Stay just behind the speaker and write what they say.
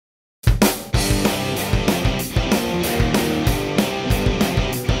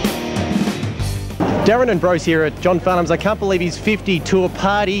Darren and Brose here at John Farnham's. I can't believe he's 50 to a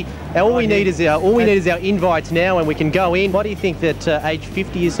party. All we need is our invites now, and we can go in. Why do you think that age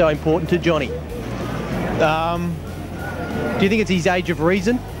 50 is so important to Johnny? Do you think it's his age of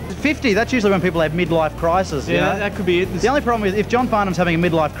reason? 50, that's usually when people have midlife crisis. Yeah, you know? that could be it. The only problem is if John Farnham's having a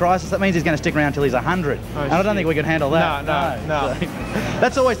midlife crisis, that means he's going to stick around till he's 100. And I don't think we can handle that. No. So,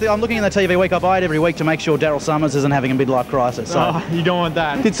 that's always I'm looking in the TV week. I buy it every week to make sure Daryl Summers isn't having a midlife crisis. So. You don't want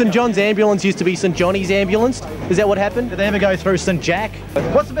that. Did St John's ambulance used to be St Johnny's ambulance? Is that what happened? Did they ever go through St Jack?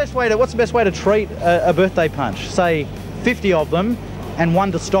 What's the best way to treat a birthday punch? Say 50 of them and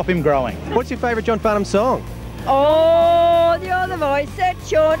one to stop him growing. What's your favourite John Farnham song? Oh, the other voice, that's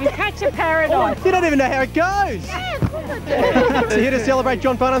short. You catch a paradise. You don't even know how it goes. Yeah, of course I do. So here to celebrate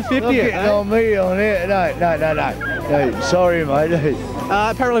John Farnham's 50th. Not me on it. No. Sorry, mate.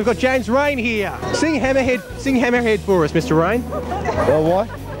 Apparently we've got James Rain here. Sing Hammerhead for us, Mr. Rain. What?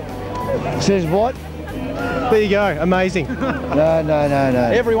 Says what? There you go, amazing.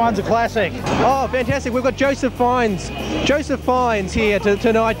 No. Everyone's a classic. Oh, fantastic. We've got Joseph Fines. Joseph Fines here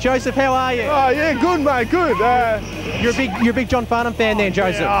tonight. Joseph, how are you? Oh, yeah, good, mate, good. You're a big John Farnham fan then,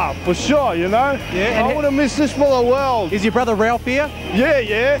 Joseph? Yeah, for sure, you know. Yeah, I wouldn't miss this for the world. Is your brother Ralph here?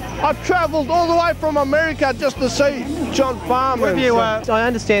 Yeah. I've travelled all the way from America just to see John Farnham. I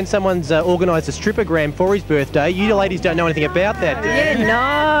understand someone's organised a strippogram for his birthday. You ladies don't know anything about that, do you?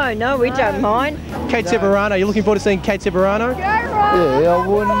 Yeah, no, we don't mind. Kate Severano, you looking forward to seeing Kate Severano? Yeah, I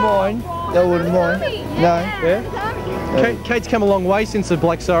wouldn't mind. No. Yeah? Kate's come a long way since the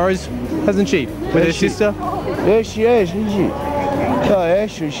Black Sorrows, hasn't she? With her sister? Yeah, she has, isn't she? Oh,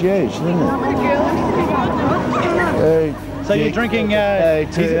 actually, she has, isn't it? So you're drinking...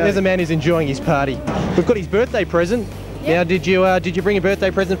 There's a man who's enjoying his party. We've got his birthday present. Now, did you bring a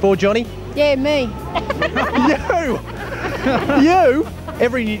birthday present for Johnny? Yeah, me. You?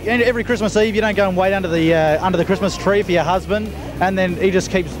 Every Christmas Eve, you don't go and wait under the Christmas tree for your husband, and then he just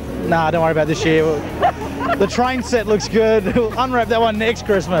keeps, nah, don't worry about this year. The train set looks good. We'll unwrap that one next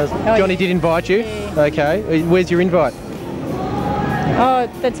Christmas. Johnny did invite you? Yeah. Okay. Where's your invite? Oh,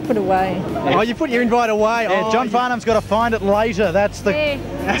 that's put away. Oh, you put your invite away? Yeah, John Farnham's got to find it later. It's going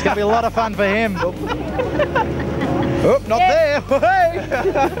to be a lot of fun for him. Oh, not there.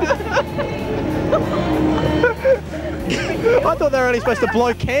 I thought they were only supposed to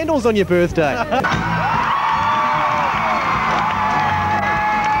blow candles on your birthday.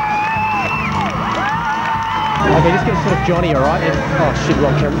 Okay, just get a shot of Johnny, all right? Oh, shit,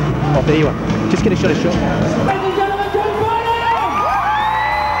 wrong camera. Oh, there you are. Just get a shot of Sean. Ladies and gentlemen, John Farnham!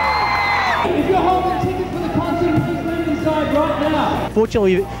 If you're holding tickets for the concert, please move inside right now.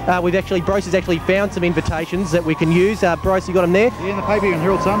 Fortunately, Brose has actually found some invitations that we can use. Brose, you got them there? Yeah, in the paper, you can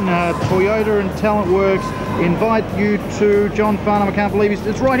Herald Sun. Toyota and Talent Works invite you to John Farnham. I can't believe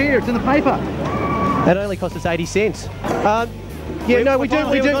it's right here. It's in the paper. That only cost us 80 cents. We do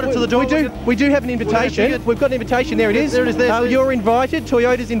have an invitation. We've got an invitation. There it is. There it is. There. You're invited.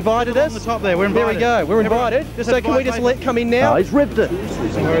 Toyota's invited us. On the top there. We're invited. There we go. We're invited. So can we just come in now? Oh, he's ripped it.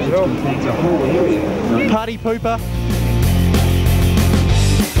 Party pooper.